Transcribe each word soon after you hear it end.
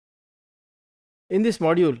In this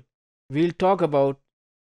module, we'll talk about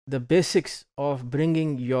the basics of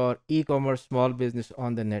bringing your e-commerce small business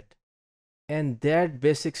on the net. And that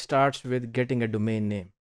basic starts with getting a domain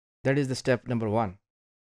name. That is the step number one.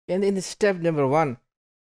 And in the step number one,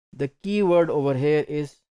 the keyword over here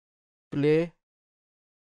is play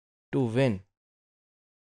to win.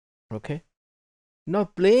 Okay. Now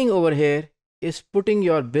playing over here is putting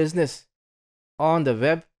your business on the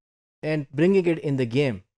web and bringing it in the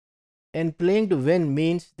game. And playing to win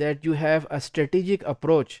means that you have a strategic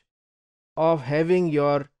approach of having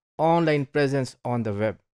your online presence on the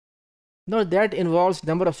web. Now that involves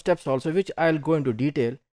number of steps also, which I'll go into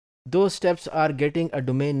detail. Those steps are getting a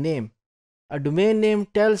domain name. A domain name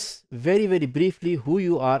tells very briefly who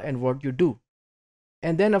you are and what you do.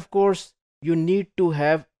 And then of course you need to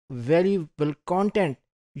have valuable content,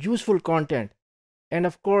 useful content. And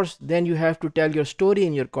of course then you have to tell your story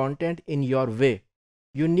in your content in your way.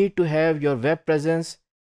 You need to have your web presence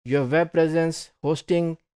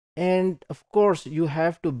hosting, and of course you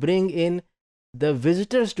have to bring in the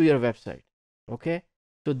visitors to your website. Okay,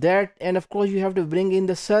 so that, and of course you have to bring in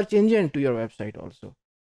the search engine to your website also,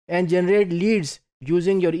 and generate leads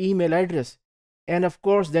using your email address. And of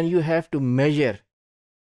course then you have to measure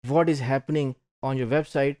what is happening on your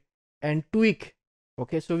website and tweak.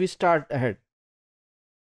 Okay, so we start ahead.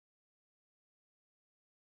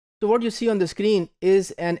 So what you see on the screen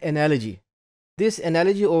is an analogy. This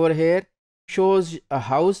analogy over here shows a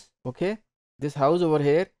house. Okay, this house over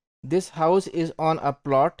here, this house is on a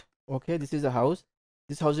plot. Okay, this is a house,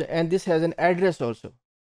 and this has an address also.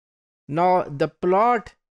 Now the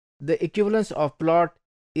plot, the equivalence of plot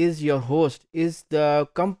is your host, is the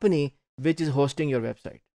company which is hosting your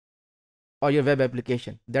website or your web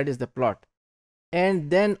application. That is the plot.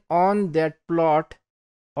 And then on that plot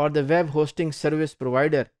or the web hosting service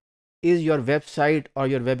provider is your website or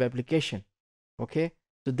your web application. Okay,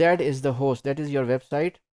 so that is the host, that is your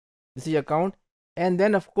website, this is your account. And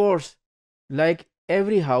then of course, like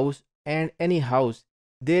every house and any house,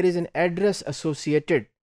 there is an address associated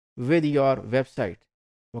with your website.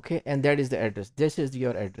 Okay, and that is the address. This is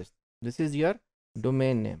your address, this is your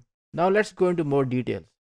domain name. Now let's go into more details.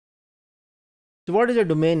 So what is a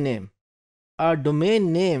domain name? A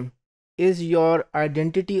domain name is your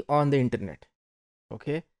identity on the internet.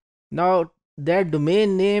 Okay, now that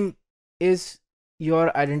domain name is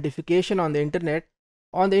your identification on the internet.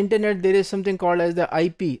 On the internet there is something called as the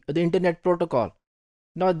IP, the internet protocol.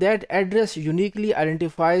 Now that address uniquely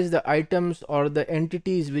identifies the items or the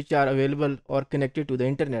entities which are available or connected to the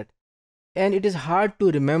internet, and it is hard to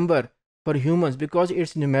remember for humans because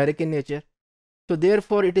it's numeric in nature. So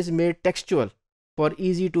therefore it is made textual for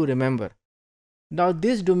easy to remember. Now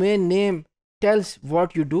this domain name tells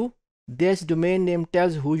what you do, this domain name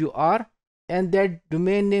tells who you are, and that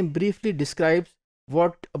domain name briefly describes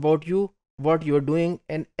what about you, what you're doing,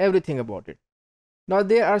 and everything about it. Now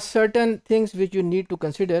there are certain things which you need to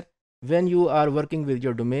consider when you are working with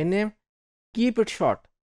your domain name. Keep it short,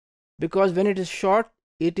 because when it is short,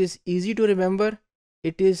 it is easy to remember,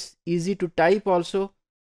 it is easy to type also,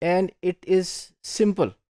 and it is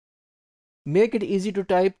simple. Make it easy to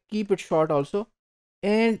type, keep it short also.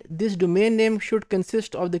 And this domain name should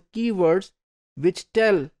consist of the keywords which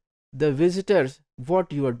tell the visitors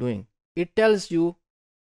what you are doing. It tells you,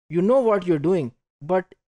 you know what you're doing,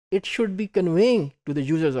 but it should be conveying to the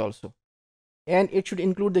users also. And it should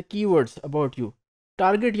include the keywords about you.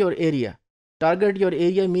 Target your area. Target your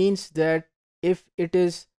area means that if it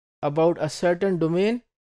is about a certain domain,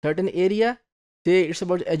 certain area, say it's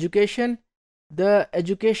about education, the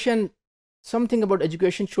education, something about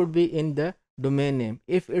education should be in the domain name.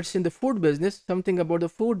 If it's in the food business, something about the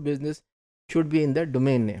food business should be in the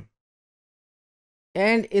domain name.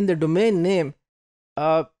 And in the domain name,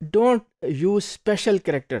 don't use special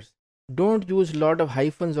characters, don't use a lot of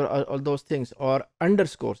hyphens or all those things or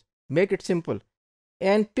underscores. Make it simple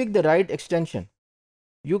and pick the right extension.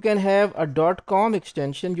 You can have a .com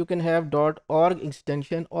extension, you can have .org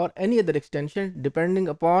extension, or any other extension depending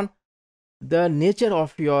upon the nature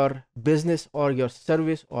of your business or your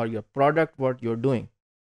service or your product, what you're doing.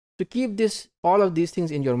 So keep this, all of these things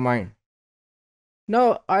in your mind.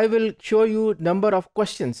 Now I will show you number of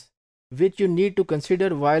questions which you need to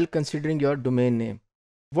consider while considering your domain name.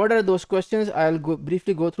 What are those questions? I'll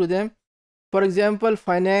briefly go through them. For example,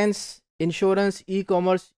 finance, insurance,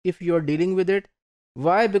 e-commerce, if you're dealing with it.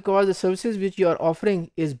 Why? Because the services which you are offering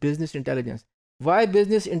is business intelligence. Why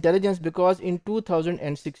business intelligence? Because in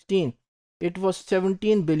 2016 it was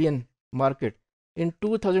 17 billion market. In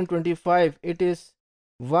 2025 it is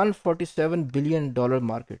 $147 billion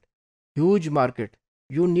market. Huge market.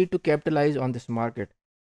 You need to capitalize on this market.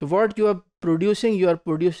 So what you are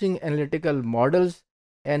producing analytical models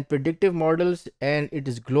and predictive models, and it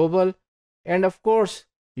is global. And of course,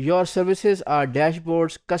 your services are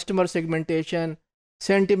dashboards, customer segmentation,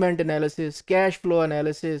 sentiment analysis, cash flow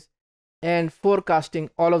analysis, and forecasting,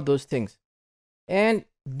 all of those things. And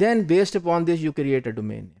then based upon this, you create a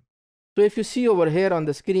domain name. So if you see over here on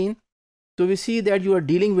the screen, so we see that you are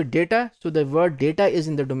dealing with data. So the word data is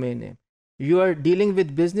in the domain name. You are dealing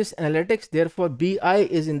with business analytics, therefore BI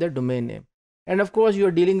is in the domain name. And of course, you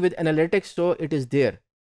are dealing with analytics, so it is there.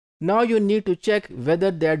 Now you need to check whether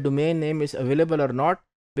that domain name is available or not,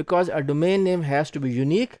 because a domain name has to be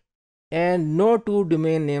unique and no two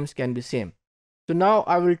domain names can be same. So now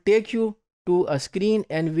I will take you to a screen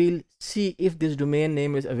and we'll see if this domain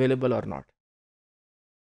name is available or not.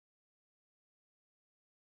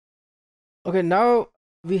 Okay, now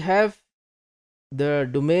we have the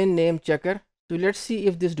domain name checker. So let's see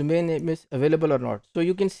if this domain name is available or not. So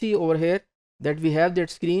you can see over here that we have that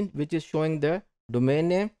screen which is showing the domain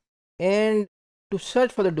name, and to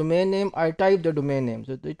search for the domain name I typed the domain name.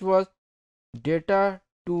 So it was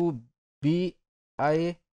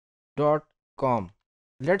data2bi.com.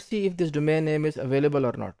 Let's see if this domain name is available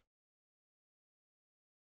or not.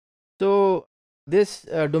 So this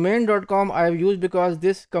domain.com I have used because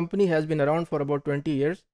this company has been around for about 20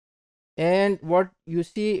 years. And what you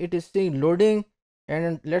see, it is saying loading,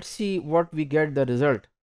 and let's see what we get the result.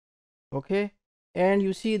 Okay, and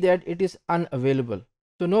you see that it is unavailable.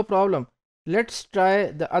 So no problem. Let's try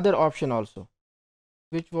the other option also,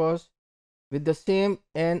 which was with the same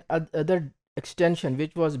and other extension,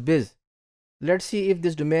 which was biz. Let's see if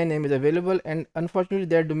this domain name is available, and unfortunately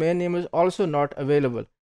that domain name is also not available.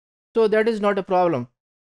 So that is not a problem.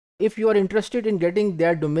 If you are interested in getting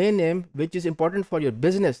that domain name, which is important for your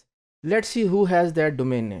business, let's see who has that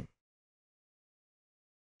domain name.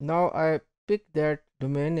 Now I pick that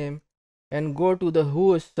domain name and go to the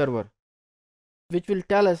whois server, which will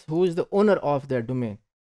tell us who is the owner of that domain.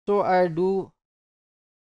 So I do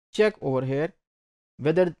check over here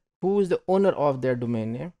whether who is the owner of that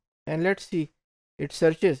domain name, and let's see, it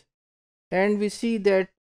searches, and we see that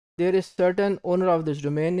there is certain owner of this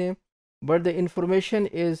domain name, but the information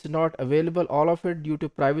is not available, all of it, due to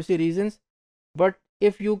privacy reasons. But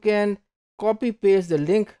if you can copy paste the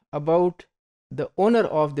link about the owner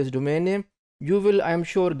of this domain name, you will, I am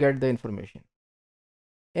sure, get the information.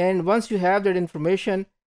 And once you have that information,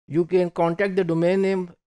 you can contact the domain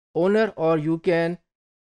name owner, or you can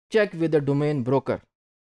check with the domain broker.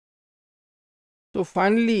 So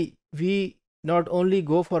finally, we not only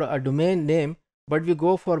go for a domain name, but we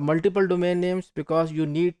go for multiple domain names, because you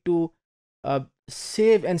need to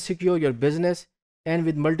save and secure your business. And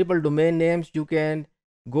with multiple domain names, you can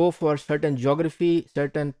go for certain geography,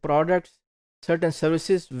 certain products, certain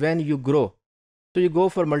services when you grow. So you go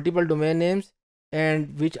for multiple domain names,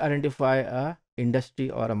 and which identify a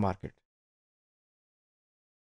industry or a market.